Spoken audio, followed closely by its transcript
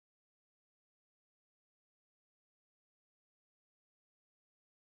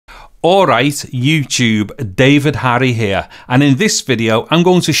Alright YouTube, David Harry here, and in this video I'm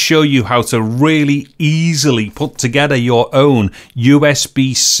going to show you how to really easily put together your own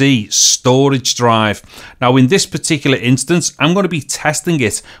USB-C storage drive. Now in this particular instance I'm going to be testing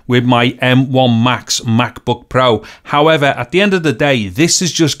it with my M1 Max MacBook Pro. However, at the end of the day this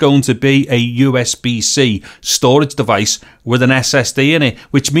is just going to be a USB-C storage device with an SSD in it,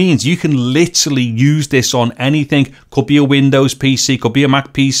 which means you can literally use this on anything. Could be a Windows PC, could be a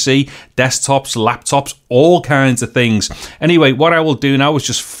Mac PC, desktops, laptops, all kinds of things. Anyway, what I will do now is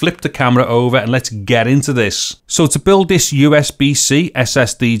just flip the camera over and let's get into this. So to build this USB-C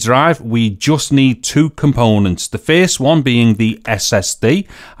SSD drive, we just need two components. The first one being the SSD,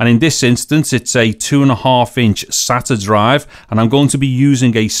 and in this instance it's a 2.5-inch SATA drive, and I'm going to be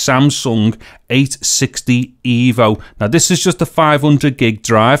using a Samsung 860 EVO. Now this is just a 500 gig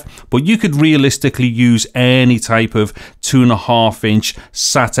drive, but you could realistically use any type of 2.5-inch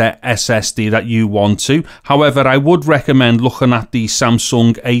SATA SSD that you want to. However, I would recommend looking at the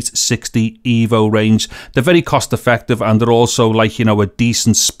Samsung 860 EVO range. They're very cost effective and they're also, like, you know, a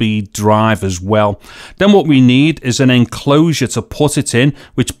decent speed drive as well. Then what we need is an enclosure to put it in,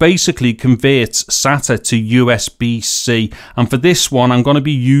 which basically converts SATA to USB-C, and for this one I'm going to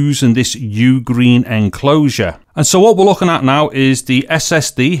be using this UGREEN enclosure. And so what we're looking at now is the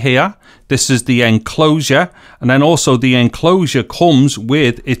SSD here. This is the enclosure, and then also the enclosure comes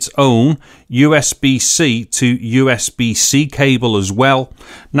with its own USB-C to USB-C cable as well.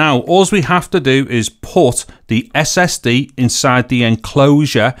 Now all we have to do is put the SSD inside the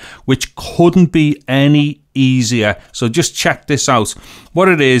enclosure, which couldn't be any easier. So just check this out. What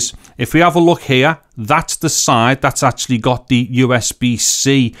it is, if we have a look here, that's the side that's actually got the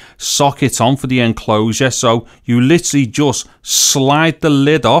USB-C socket on for the enclosure. So you literally just slide the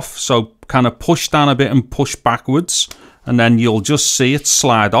lid off, so kind of push down a bit and push backwards, and then you'll just see it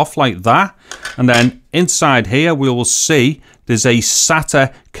slide off like that. And then inside here we will see there's a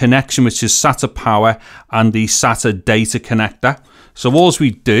SATA connection, which is SATA power, and the SATA data connector. So all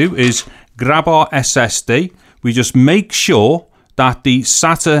we do is grab our SSD, we just make sure that the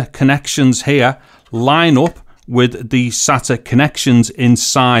SATA connections here line up with the SATA connections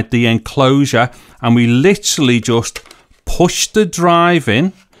inside the enclosure, and we literally just push the drive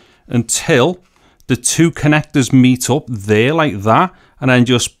in until the two connectors meet up there like that, and then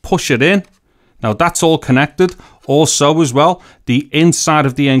just push it in. Now that's all connected. Also as well, the inside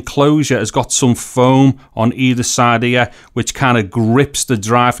of the enclosure has got some foam on either side here, which kind of grips the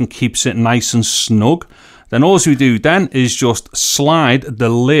drive and keeps it nice and snug. Then all we do then is just slide the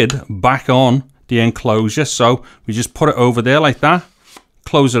lid back on the enclosure. So we just put it over there like that,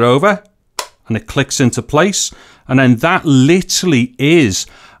 close it over, and it clicks into place. And then that literally is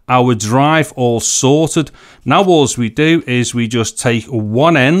our drive all sorted. Now all we do is we just take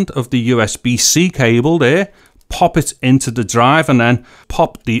one end of the USB-C cable there, pop it into the drive, and then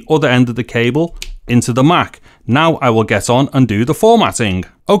pop the other end of the cable into the Mac. Now I will get on and do the formatting.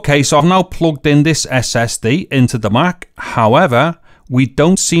 Okay, so I've now plugged in this SSD into the Mac. However, we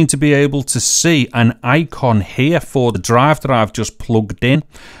don't seem to be able to see an icon here for the drive that I've just plugged in.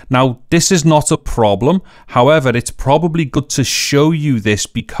 Now, this is not a problem. However, it's probably good to show you this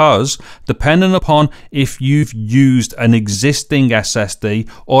because depending upon if you've used an existing SSD,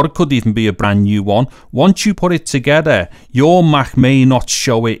 or it could even be a brand new one, once you put it together, your Mac may not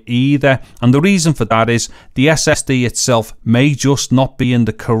show it either. And the reason for that is the SSD itself may just not be in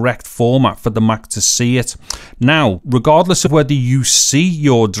the correct format for the Mac to see it. Now, regardless of whether you see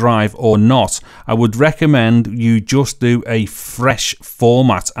your drive or not, I would recommend you just do a fresh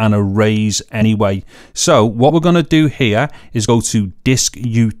format and erase anyway. So what we're going to do here is go to Disk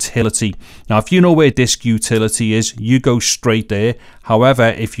Utility. Now if you know where Disk Utility is, you go straight there. However,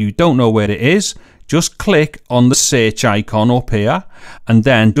 if you don't know where it is, just click on the search icon up here and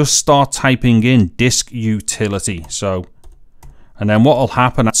then just start typing in Disk Utility. And then what will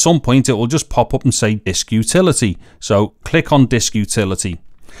happen, at some point it will just pop up and say Disk Utility. So click on Disk Utility.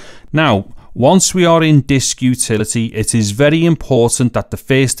 Now, once we are in Disk Utility, it is very important that the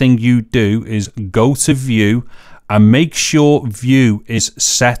first thing you do is go to View and make sure View is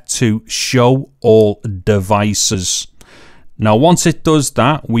set to Show All Devices. Now once it does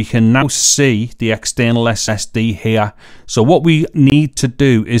that, we can now see the external SSD here. So what we need to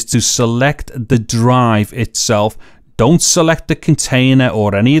do is to select the drive itself. Don't select the container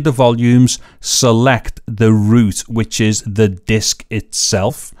or any of the volumes, select the root, which is the disk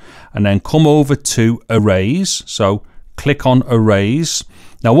itself, and then come over to Erase. So click on Erase.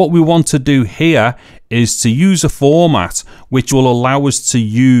 Now what we want to do here is to use a format which will allow us to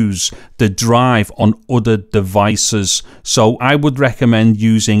use the drive on other devices. So I would recommend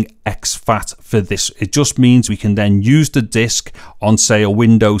using exFAT for this. It just means we can then use the disk on, say, a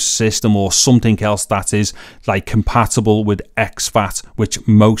Windows system or something else that is like compatible with exFAT, which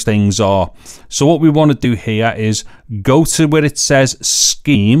most things are. So what we want to do here is go to where it says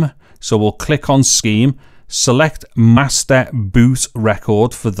Scheme. So we'll click on Scheme, select Master Boot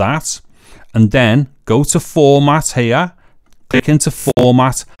Record for that, and then go to Format here, click into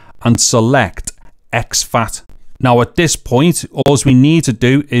Format and select exFAT. Now at this point, all we need to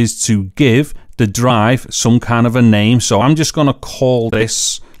do is to give the drive some kind of a name. So I'm just going to call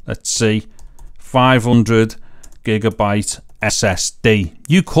this, let's see, 500 gigabyte SSD.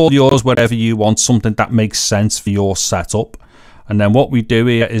 You call yours whatever you want, something that makes sense for your setup. And then what we do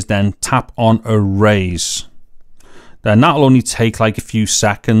here is then tap on Erase. Then that'll only take like a few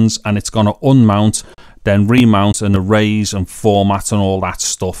seconds, and it's going to unmount, then remount and erase and format and all that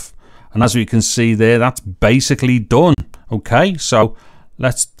stuff. And as we can see there, that's basically done. Okay, so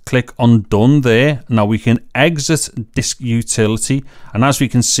let's click on Done there. Now we can exit Disk Utility, and as we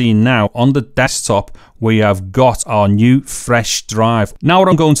can see now on the desktop, we have got our new fresh drive. Now what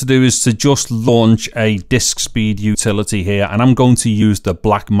I'm going to do is to just launch a disk speed utility here, and I'm going to use the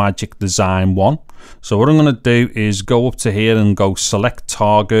Blackmagic Design one. So what I'm going to do is go up to here and go select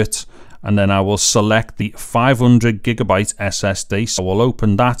target, and then I will select the 500 gigabyte SSD. So we'll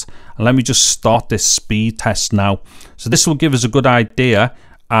open that, and let me just start this speed test now. So this will give us a good idea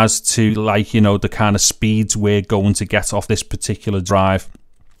as to, like, you know, the kind of speeds we're going to get off this particular drive.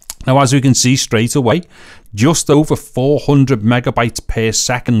 Now, as we can see straight away, just over 400 megabytes per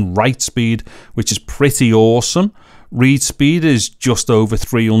second write speed, which is pretty awesome. Read speed is just over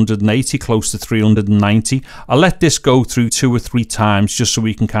 380, close to 390. I'll let this go through 2 or 3 times just so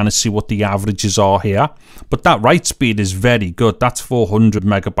we can kind of see what the averages are here. But that write speed is very good. That's 400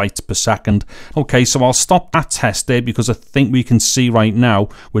 megabytes per second. Okay, so I'll stop that test there because I think we can see right now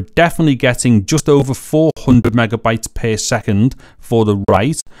we're definitely getting just over 400 megabytes per second for the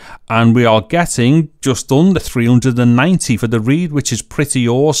write, and we are getting just under 390 for the read, which is pretty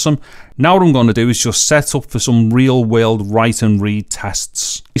awesome. Now what I'm going to do is just set up for some real world write and read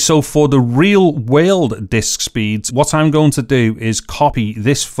tests. So for the real world disk speeds, what I'm going to do is copy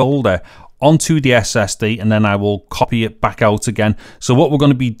this folder onto the SSD, and then I will copy it back out again. So what we're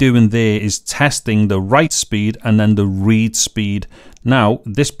going to be doing there is testing the write speed and then the read speed. Now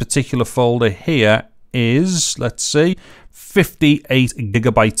this particular folder here is, let's see, 58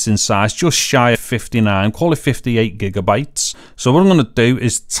 gigabytes in size, just shy of 59, call it 58 gigabytes. So what I'm going to do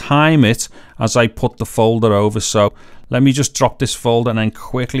is time it as I put the folder over. So let me just drop this folder and then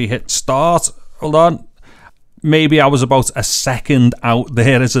quickly hit start. Hold on. Maybe I was about a second out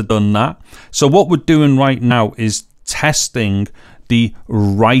there as I done that. So what we're doing right now is testing the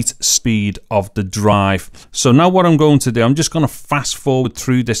write speed of the drive. So now what I'm going to do, I'm just going to fast forward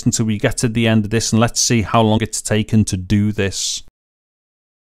through this until we get to the end of this, and let's see how long it's taken to do this.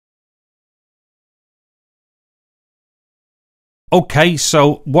 Okay,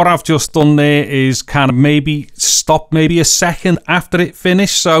 so what I've just done there is kind of maybe stop maybe a second after it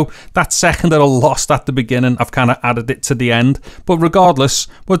finished. So that second that I lost at the beginning, I've kind of added it to the end. But regardless,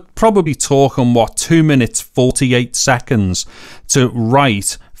 we're probably talking, what, 2 minutes, 48 seconds to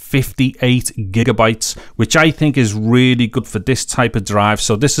write 58 gigabytes, which I think is really good for this type of drive.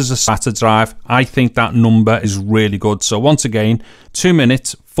 So this is a SATA drive. I think that number is really good. So once again, 2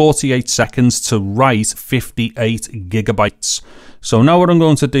 minutes, 48 seconds to write 58 gigabytes. So now what I'm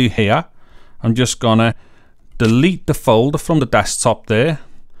going to do here, I'm just gonna delete the folder from the desktop there.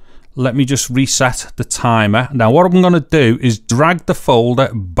 Let me just reset the timer. Now what I'm gonna do is drag the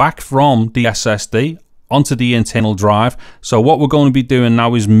folder back from the SSD onto the internal drive. So what we're going to be doing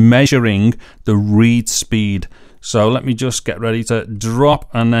now is measuring the read speed. So let me just get ready to drop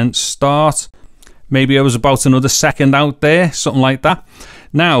and then start. Maybe I was about another second out there, something like that.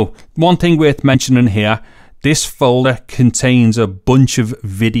 Now, one thing worth mentioning here, this folder contains a bunch of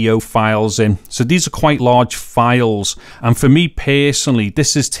video files in. So these are quite large files. And for me personally,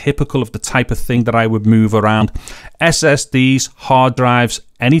 this is typical of the type of thing that I would move around. SSDs, hard drives,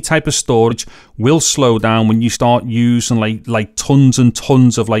 any type of storage will slow down when you start using like tons and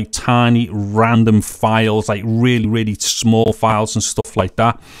tons of like tiny random files, like really small files and stuff like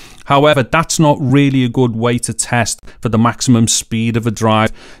that. However, that's not really a good way to test for the maximum speed of a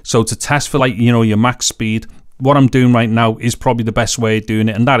drive. So to test for, like, you know, your max speed, what I'm doing right now is probably the best way of doing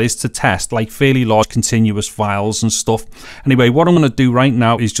it, and that is to test like fairly large continuous files and stuff. Anyway, what I'm going to do right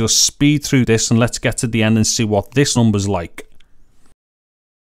now is just speed through this, and let's get to the end and see what this number's like.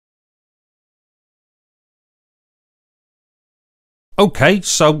 Okay,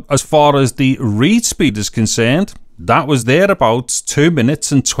 so as far as the read speed is concerned, that was there about 2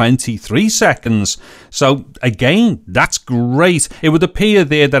 minutes and 23 seconds. So again, that's great. It would appear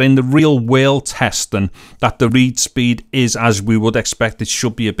there that in the real world testing that the read speed is as we would expect. It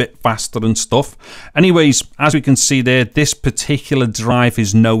should be a bit faster and stuff. Anyways, as we can see there, this particular drive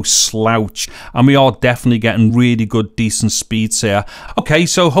is no slouch, and we are definitely getting really good, decent speeds here. Okay,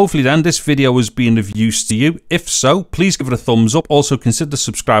 so hopefully then this video has been of use to you. If so, please give it a thumbs up. Also consider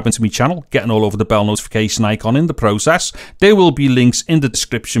subscribing to my channel, getting all over the bell notification icon in the process. There will be links in the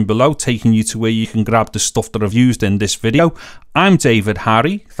description below taking you to where you can grab the stuff that I've used in this video. I'm David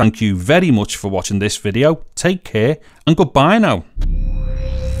Harry. Thank you very much for watching this video. Take care and goodbye now.